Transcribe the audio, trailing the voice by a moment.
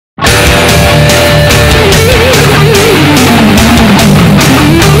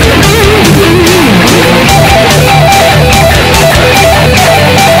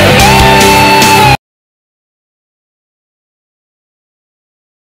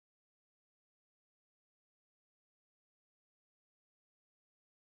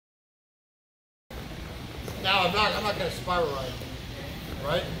Now I'm not going to spiral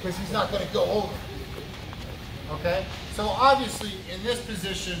right? Because he's not going to go over. Okay? So obviously in this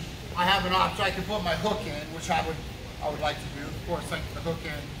position, I have an option. I can put my hook in, which I would like to do. Of course, like the hook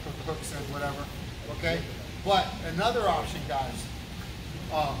in, put the hooks in, whatever. Okay? But another option, guys,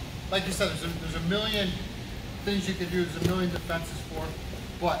 like you said, there's a million things you can do. There's a million defenses for it.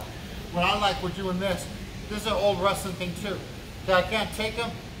 But what I like, we're doing this. This is an old wrestling thing too. Okay, I can't take him.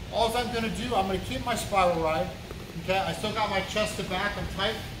 All I'm going to do, I'm going to keep my spiral ride. Okay, I still got my chest to back. I'm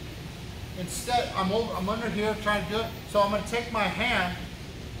tight. Instead, I'm under here trying to do it. So I'm going to take my hand,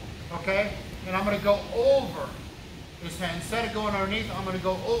 okay, and I'm going to go over this hand. Instead of going underneath, I'm going to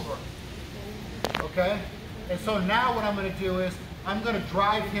go over. Okay? And so now what I'm going to do is I'm going to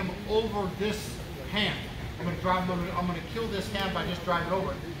drive him over this hand. I'm going to kill this hand by just driving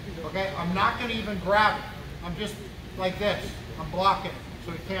over it. Okay? I'm not going to even grab it. I'm just like this. I'm blocking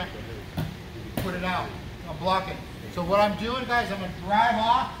so he can't put it out. I'm blocking. So what I'm doing, guys, I'm going to drive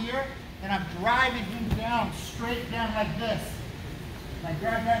off here, and I'm driving him down, straight down like this. Like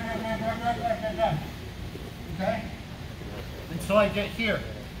drive. Okay? Until I get here.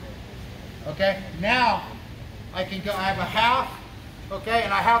 Okay? Now, I can go, I have a half, okay,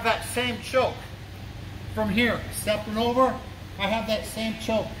 and I have that same choke. From here, stepping over, I have that same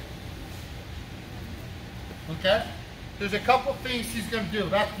choke. Okay? There's a couple things he's going to do.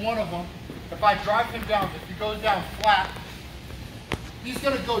 That's one of them. If I drive him down, if he goes down flat, he's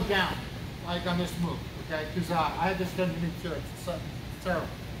going to go down, like on this move, okay? Because I had this done to me too. It's terrible.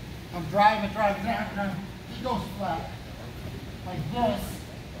 I'm driving down. He goes flat, like this.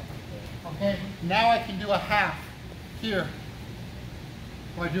 Okay? Now I can do a half here.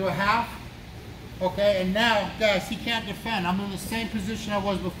 So I do a half. Okay? And now, guys, he can't defend. I'm in the same position I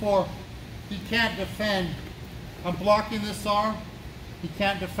was before. He can't defend. I'm blocking this arm. He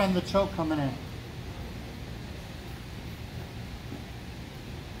can't defend the choke coming in.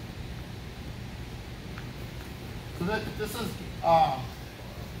 So this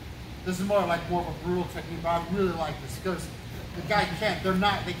is more of a brutal technique, but I really like this because the guy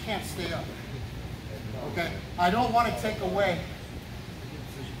they can't stay up. Okay? I don't want to take away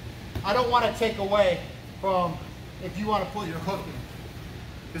from if you want to put your hook in.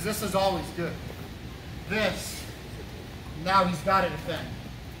 Because this is always good. This, now he's got to defend.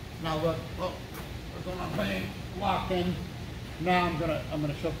 Now look, we're going to play locking. Now I'm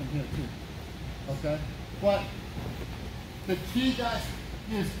gonna choke him here too. Okay? But the key, guys,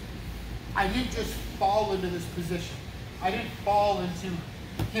 is I didn't just fall into this position. I didn't fall into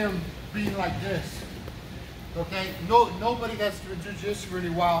him being like this. Okay? Nobody that's doing jiu-jitsu really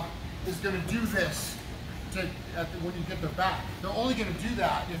well is gonna do this when you get their back. They're only gonna do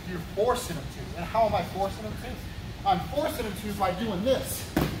that if you're forcing them to. And how am I forcing them to? I'm forcing him to by doing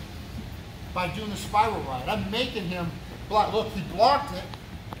this. By doing the spiral ride. I'm making him block. Look, he blocked it.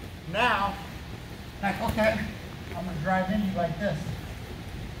 Now, like, okay, I'm gonna drive in you like this.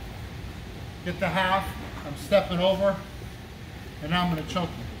 Get the half, I'm stepping over, and now I'm gonna choke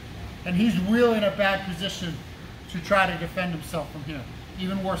him. And he's really in a bad position to try to defend himself from here.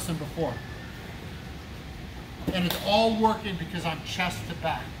 Even worse than before. And it's all working because I'm chest to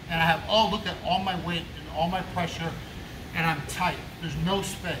back. And I have, look at all my weight and all my pressure, and I'm tight. There's no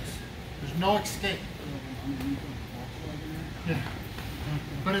space. There's no escape. Yeah.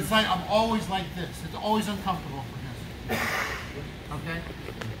 But it's like, I'm always like this. It's always uncomfortable for him. Okay?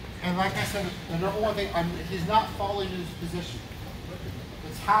 And like I said, the number one thing, he's not falling in his position.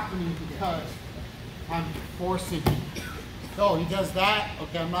 It's happening because I'm forcing him. Oh, he does that.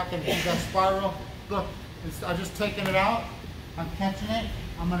 Okay, I'm not going to do that spiral. Look, I'm just taking it out. I'm catching it.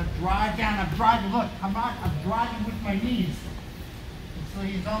 I'm going to drive down. I'm driving. Look, I'm driving with my knees. So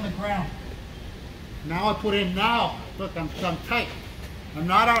he's on the ground. Now I put in now. Look, I'm tight. I'm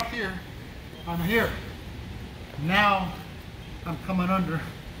not out here. I'm here. Now I'm coming under.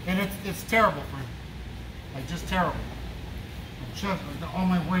 And it's terrible for him. Like, just terrible. I'm chucking all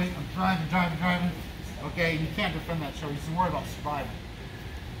my weight. I'm driving. Okay, you can't defend that show. He's worried about surviving.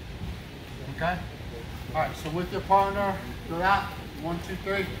 Okay? Alright, so with your partner, do that. 1, 2,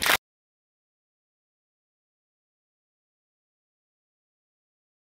 3.